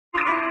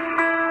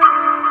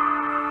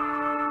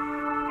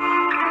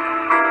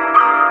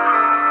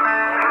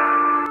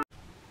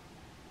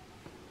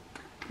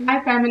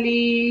Hi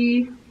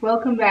family,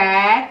 welcome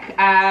back.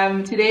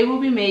 Today we'll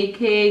be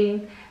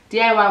making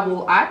DIY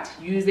wall art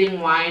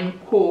using wine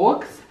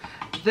corks.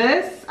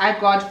 This I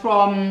got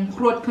from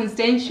Groot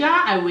Constantia.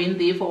 I went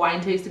there for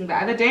wine tasting the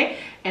other day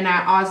and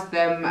I asked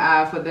them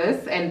for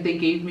this and they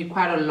gave me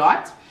quite a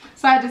lot.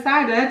 So I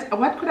decided,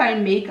 what could I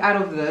make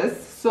out of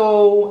this?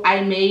 So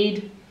I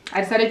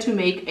decided to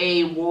make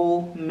a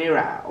wall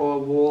mirror or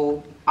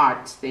wall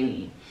art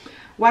thingy.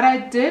 What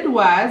I did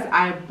was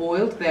I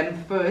boiled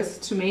them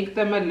first to make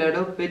them a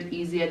little bit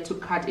easier to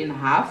cut in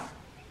half.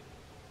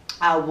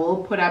 I will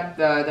put up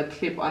the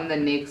clip on the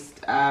next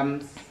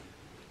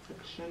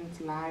section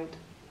slide.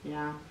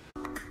 Yeah.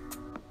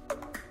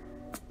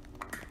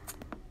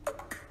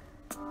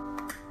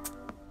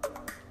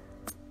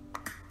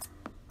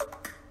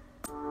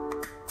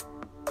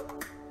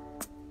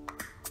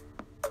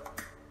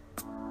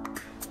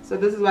 So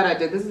this is what I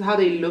did. This is how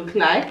they look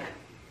like.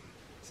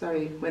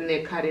 Sorry, when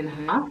they're cut in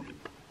half.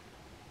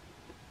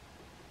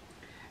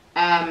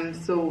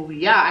 So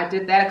yeah, I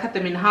did that. I cut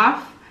them in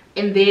half,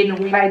 and then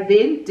what I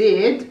then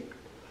did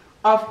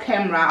off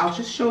camera, I'll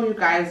just show you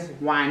guys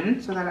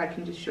one so that I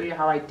can just show you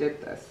how I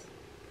did this.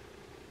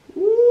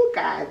 Ooh,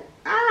 God.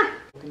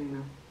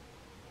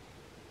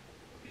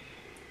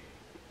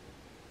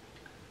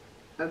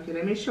 Okay,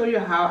 let me show you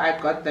how I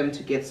got them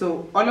to get.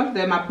 So all of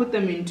them, I put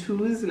them in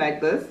twos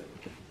like this.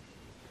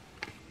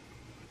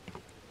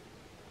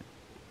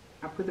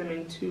 I put them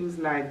in twos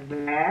like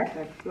that,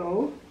 like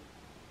so.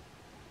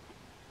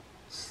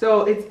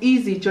 So it's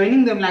easy.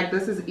 Joining them like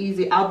this is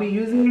easy. I'll be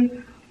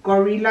using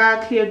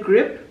Gorilla Clear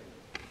Grip.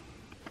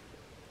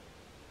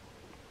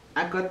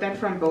 I got that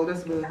from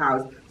Builder's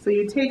Warehouse. So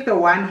you take the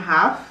one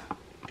half,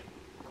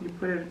 you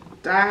put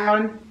it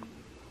down,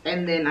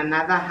 and then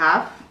another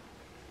half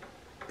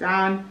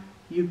down.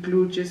 You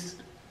glue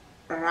just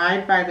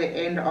right by the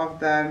end of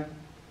the,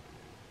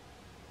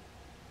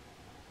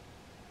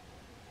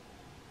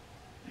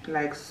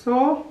 like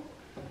so,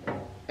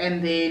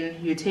 and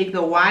then you take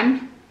the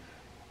one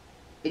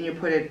and you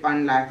put it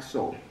on like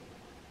so.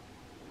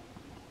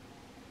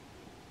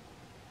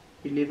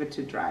 You leave it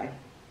to dry.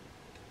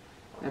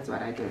 That's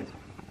what I did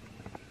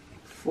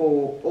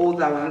for all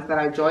the ones that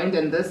I joined,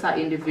 and these are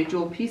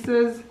individual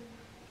pieces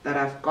that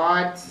I've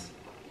got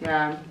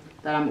here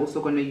that I'm also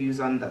going to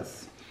use on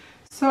this.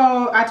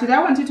 So today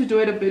I wanted to do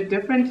it a bit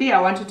differently. I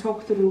want to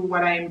talk through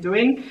what I am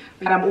doing,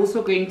 but I'm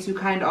also going to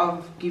kind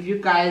of give you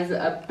guys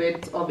a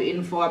bit of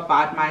info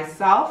about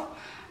myself.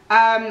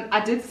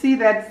 I did see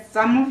that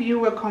some of you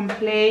were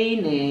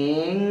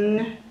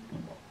complaining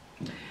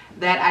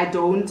that I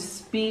don't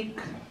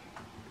speak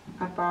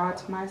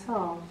about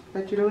myself,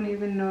 that you don't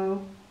even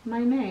know my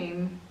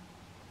name.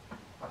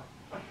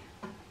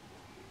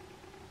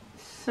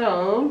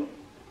 So,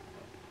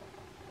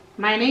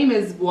 my name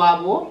is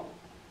vhuhwavhok.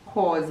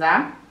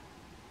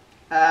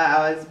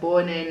 I was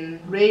born and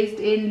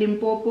raised in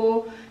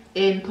Limpopo,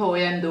 in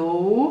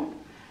Thohoyandou,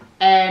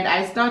 and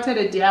I started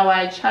a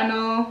DIY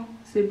channel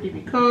simply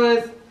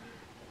because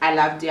I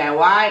love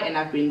DIY and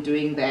I've been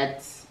doing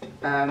that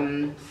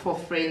for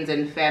friends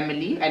and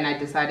family, and I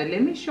decided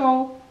let me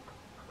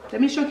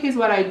showcase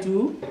what I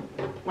do,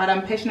 what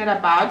I'm passionate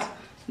about.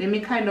 Let me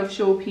kind of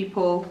show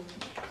people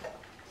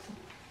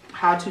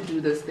how to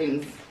do those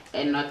things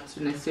and not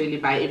to necessarily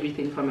buy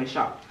everything from a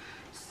shop.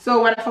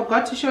 So what I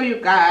forgot to show you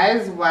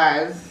guys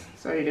was,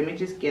 sorry, let me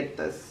just get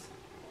this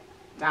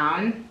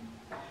down.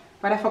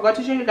 What I forgot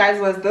to show you guys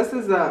was this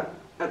is a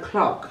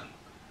clock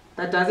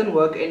that doesn't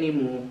work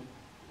anymore.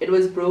 It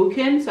was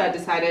broken, so I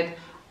decided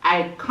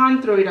I can't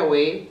throw it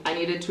away. I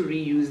needed to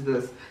reuse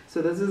this.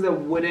 So this is a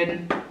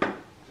wooden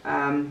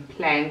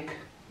plank,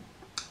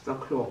 the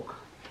clock,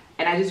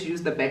 and I just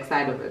used the back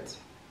side of it.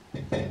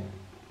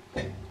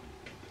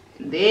 And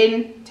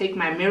then take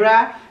my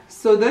mirror.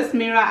 So this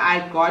mirror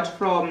I got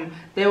from,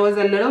 there was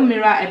a little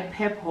mirror at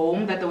Pep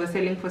Home that they were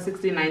selling for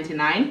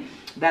 $16.99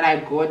 that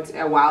I got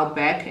a while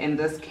back, and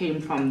this came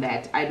from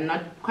that. I'm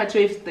not quite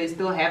sure if they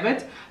still have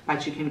it,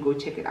 but you can go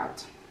check it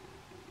out.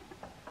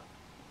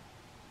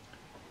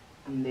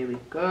 And there we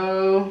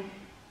go.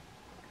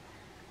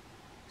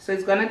 So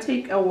it's gonna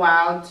take a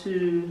while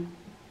to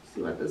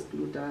see what this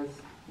glue does.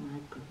 My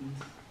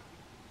goodness,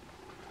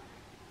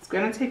 it's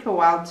gonna take a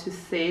while to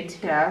set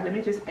here. Let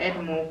me just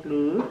add more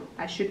glue.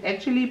 I should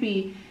actually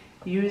be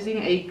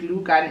using a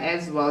glue gun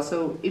as well.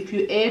 So if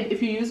you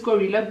use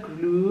Gorilla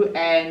Glue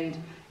and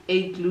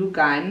a glue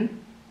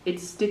gun, it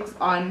sticks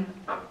on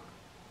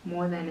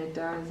more than it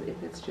does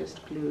if it's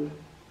just glue.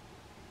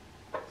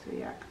 So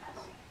yeah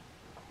guys,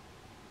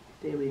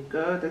 there we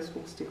go. This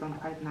will stick on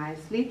quite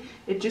nicely.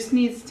 It just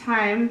needs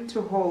time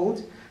to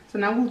hold. So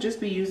now we'll just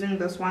be using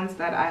those ones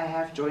that I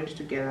have joined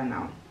together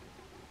now.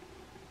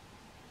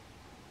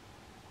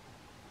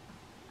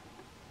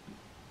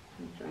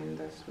 Join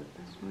this with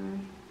this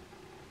one.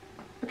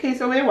 Okay,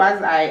 so where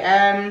was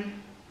I?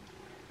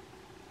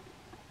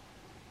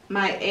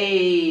 My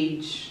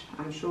age.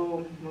 I'm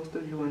sure most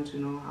of you want to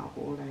know how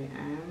old I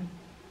am.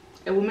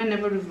 A woman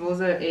never reveals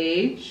her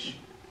age,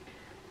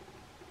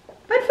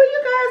 but for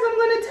you guys I'm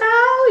gonna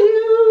tell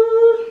you.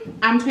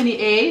 I'm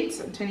 28.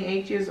 I'm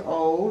 28 years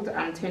old.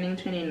 I'm turning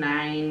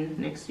 29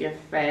 next year,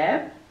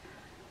 Feb.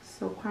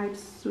 So quite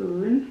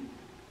soon.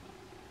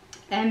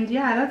 And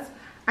yeah,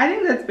 I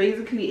think that's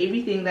basically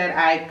everything that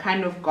I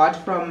kind of got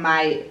from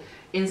my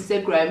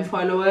Instagram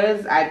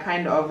followers. I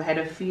kind of had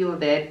a feel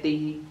that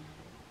they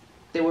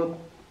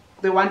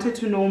wanted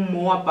to know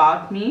more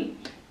about me.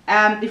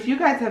 If you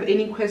guys have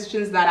any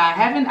questions that I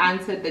haven't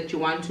answered that you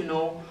want to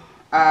know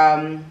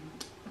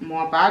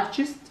more about,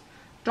 just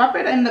drop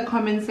it in the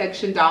comment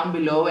section down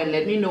below and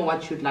let me know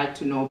what you'd like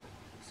to know.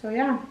 So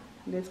yeah,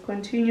 let's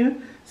continue.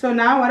 So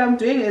now what I'm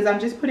doing is I'm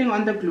just putting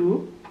on the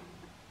glue,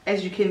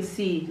 as you can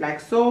see,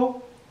 like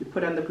so. You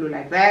put on the glue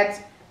like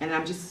that, and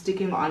I'm just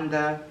sticking on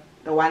the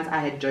ones I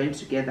had joined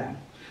together.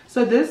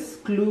 So this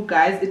glue,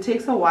 guys, it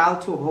takes a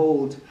while to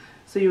hold,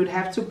 so you would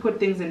have to put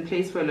things in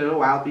place for a little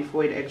while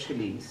before it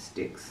actually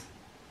sticks.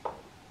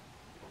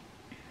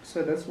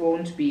 So this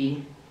won't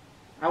be,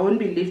 I won't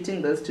be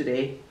lifting this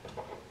today.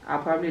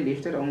 I'll probably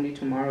lift it only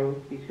tomorrow,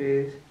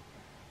 because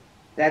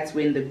that's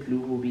when the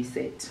glue will be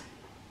set.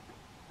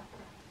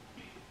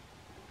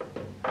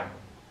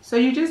 So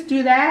you just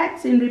do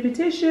that in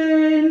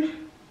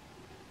repetition.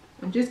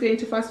 I'm just going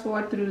to fast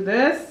forward through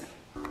this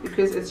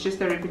because it's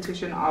just a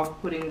repetition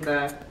of putting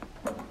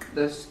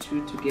those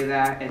two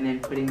together and then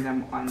putting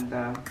them on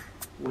the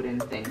wooden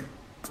thing.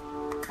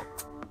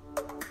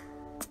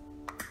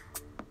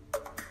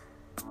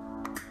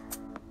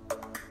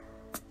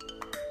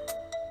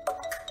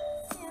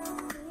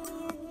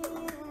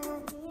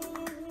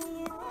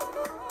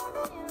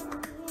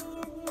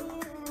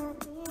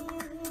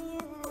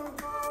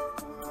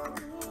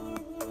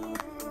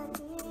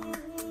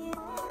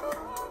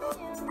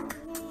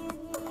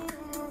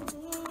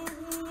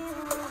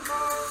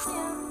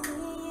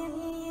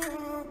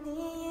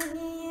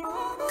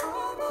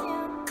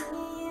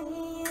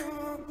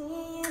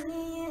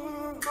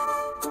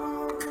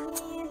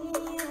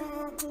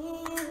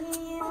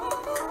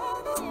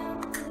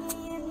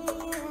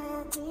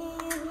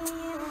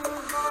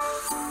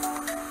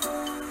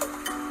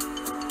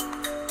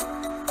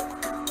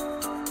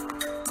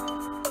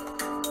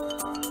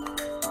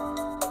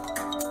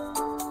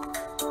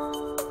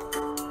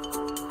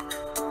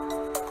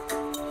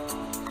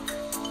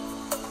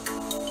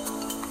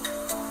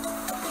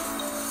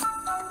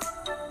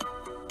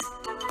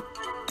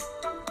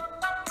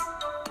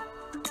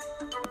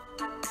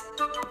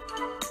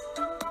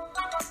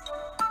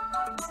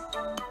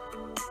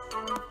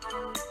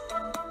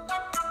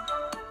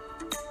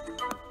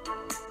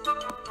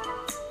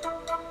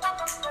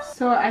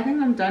 So I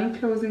think I'm done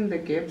closing the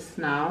gaps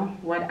now.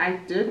 What I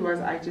did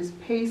was I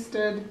just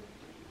pasted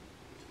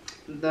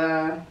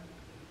the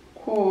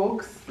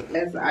corks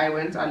as I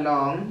went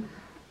along.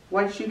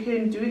 What you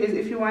can do is,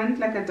 if you want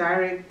like a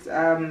direct,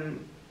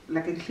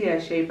 like a clear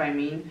shape, I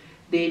mean,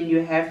 then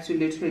you have to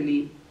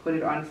literally put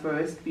it on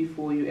first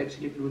before you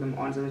actually glue them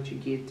on, so that you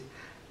get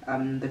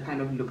the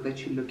kind of look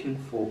that you're looking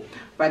for.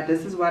 But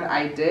this is what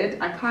I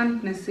did. I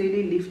can't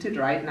necessarily lift it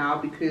right now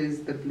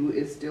because the glue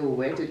is still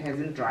wet. It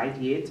hasn't dried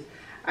yet.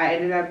 I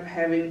ended up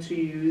having to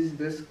use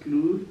this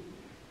glue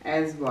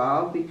as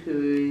well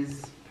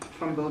because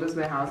from Builder's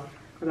Warehouse,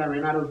 because I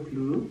ran out of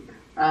glue.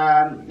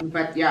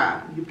 But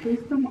yeah, you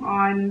place them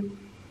on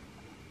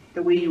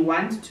the way you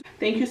want to.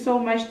 Thank you so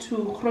much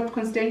to Groot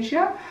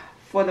Constantia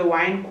for the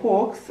wine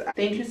corks.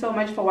 Thank you so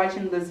much for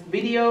watching this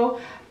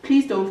video.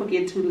 Please don't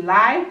forget to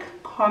like,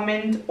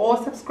 comment, or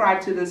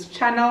subscribe to this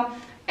channel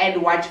and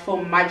watch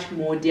for much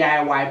more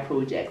DIY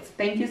projects.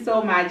 Thank you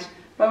so much.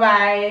 Bye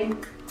bye.